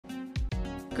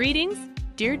Greetings,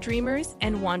 dear dreamers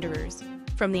and wanderers,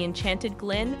 from the enchanted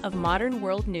glen of modern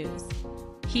world news.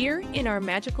 Here, in our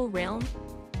magical realm,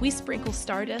 we sprinkle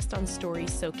stardust on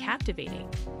stories so captivating,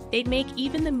 they'd make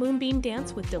even the moonbeam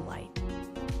dance with delight.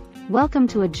 Welcome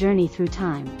to a journey through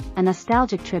time, a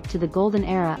nostalgic trip to the golden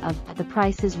era of The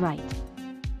Price is Right.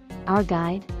 Our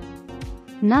guide?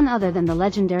 None other than the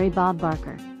legendary Bob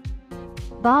Barker.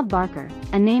 Bob Barker,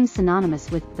 a name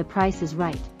synonymous with The Price is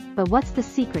Right, but what's the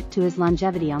secret to his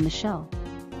longevity on the show?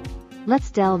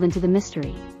 Let's delve into the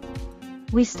mystery.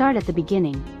 We start at the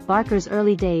beginning, Barker's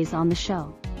early days on the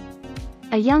show.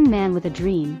 A young man with a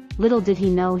dream, little did he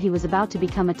know he was about to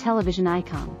become a television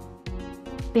icon.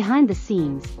 Behind the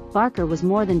scenes, Barker was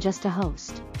more than just a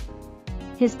host.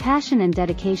 His passion and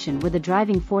dedication were the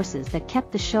driving forces that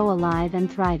kept the show alive and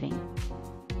thriving.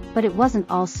 But it wasn't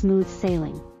all smooth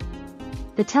sailing.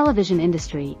 The television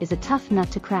industry is a tough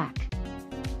nut to crack.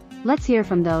 Let's hear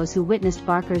from those who witnessed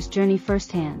Barker's journey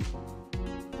firsthand.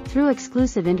 Through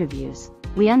exclusive interviews,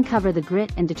 we uncover the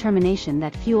grit and determination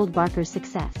that fueled Barker's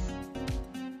success.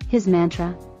 His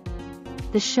mantra?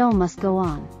 The show must go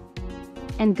on.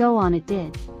 And go on it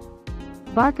did.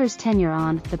 Barker's tenure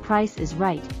on The Price is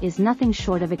Right is nothing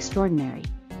short of extraordinary.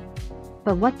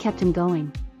 But what kept him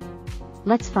going?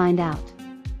 Let's find out.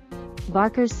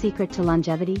 Barker's secret to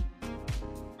longevity?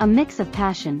 A mix of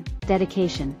passion,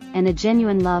 dedication, and a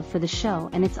genuine love for the show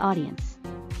and its audience.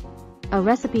 A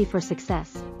recipe for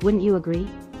success, wouldn't you agree?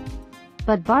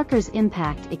 But Barker's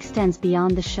impact extends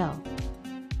beyond the show.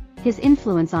 His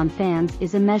influence on fans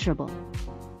is immeasurable.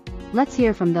 Let's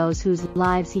hear from those whose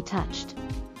lives he touched.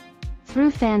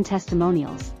 Through fan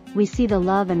testimonials, we see the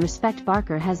love and respect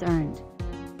Barker has earned.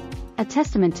 A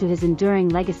testament to his enduring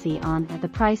legacy on The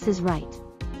Price is Right.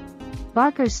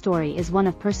 Barker's story is one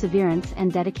of perseverance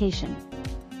and dedication.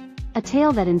 A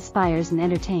tale that inspires and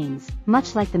entertains,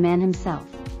 much like the man himself.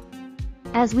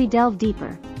 As we delve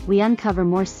deeper, we uncover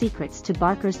more secrets to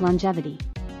Barker's longevity.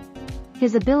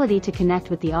 His ability to connect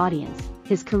with the audience,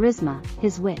 his charisma,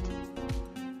 his wit.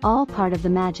 All part of the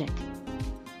magic.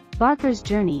 Barker's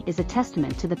journey is a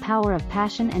testament to the power of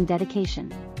passion and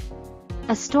dedication.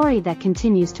 A story that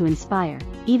continues to inspire,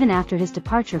 even after his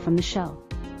departure from the show.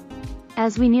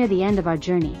 As we near the end of our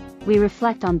journey, we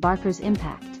reflect on Barker's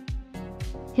impact.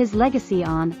 His legacy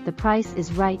on The Price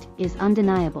is Right is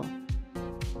undeniable.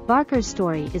 Barker's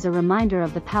story is a reminder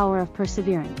of the power of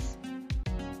perseverance.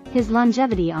 His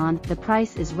longevity on The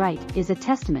Price is Right is a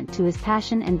testament to his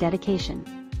passion and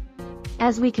dedication.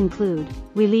 As we conclude,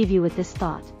 we leave you with this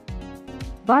thought.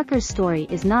 Barker's story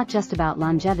is not just about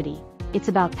longevity, it's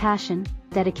about passion,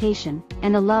 dedication,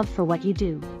 and a love for what you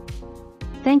do.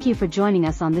 Thank you for joining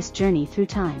us on this journey through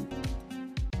time.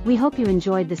 We hope you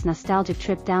enjoyed this nostalgic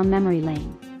trip down memory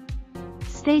lane.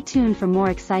 Stay tuned for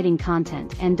more exciting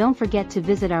content and don't forget to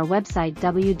visit our website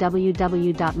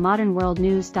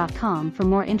www.modernworldnews.com for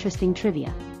more interesting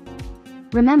trivia.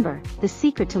 Remember, the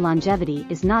secret to longevity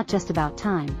is not just about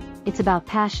time, it's about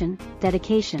passion,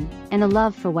 dedication, and a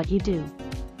love for what you do.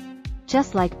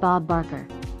 Just like Bob Barker.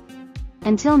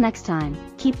 Until next time,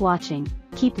 keep watching,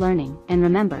 keep learning, and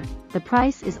remember, the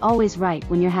price is always right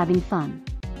when you're having fun.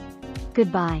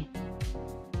 Goodbye.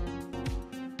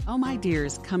 Oh my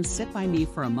dears, come sit by me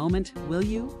for a moment, will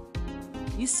you?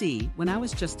 You see, when I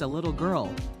was just a little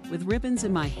girl, with ribbons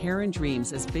in my hair and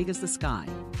dreams as big as the sky,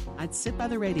 I'd sit by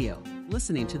the radio,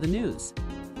 listening to the news.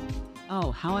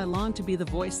 Oh, how I longed to be the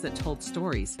voice that told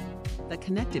stories, that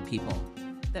connected people,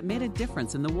 that made a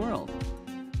difference in the world.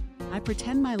 I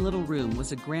pretend my little room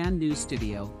was a grand news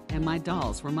studio and my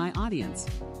dolls were my audience.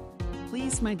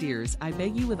 Please, my dears, I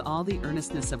beg you with all the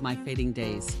earnestness of my fading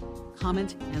days,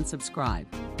 comment and subscribe.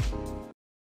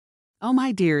 Oh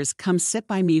my dears, come sit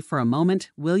by me for a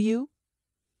moment, will you?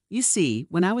 You see,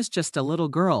 when I was just a little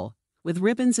girl, with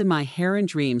ribbons in my hair and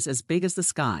dreams as big as the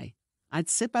sky, I'd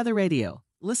sit by the radio,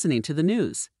 listening to the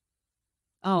news.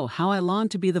 Oh, how I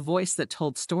longed to be the voice that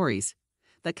told stories,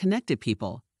 that connected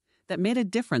people, that made a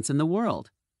difference in the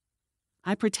world.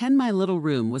 I pretend my little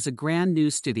room was a grand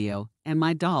news studio and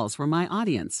my dolls were my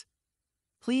audience.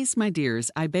 Please, my dears,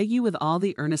 I beg you with all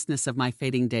the earnestness of my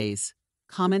fading days,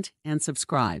 comment and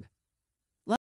subscribe.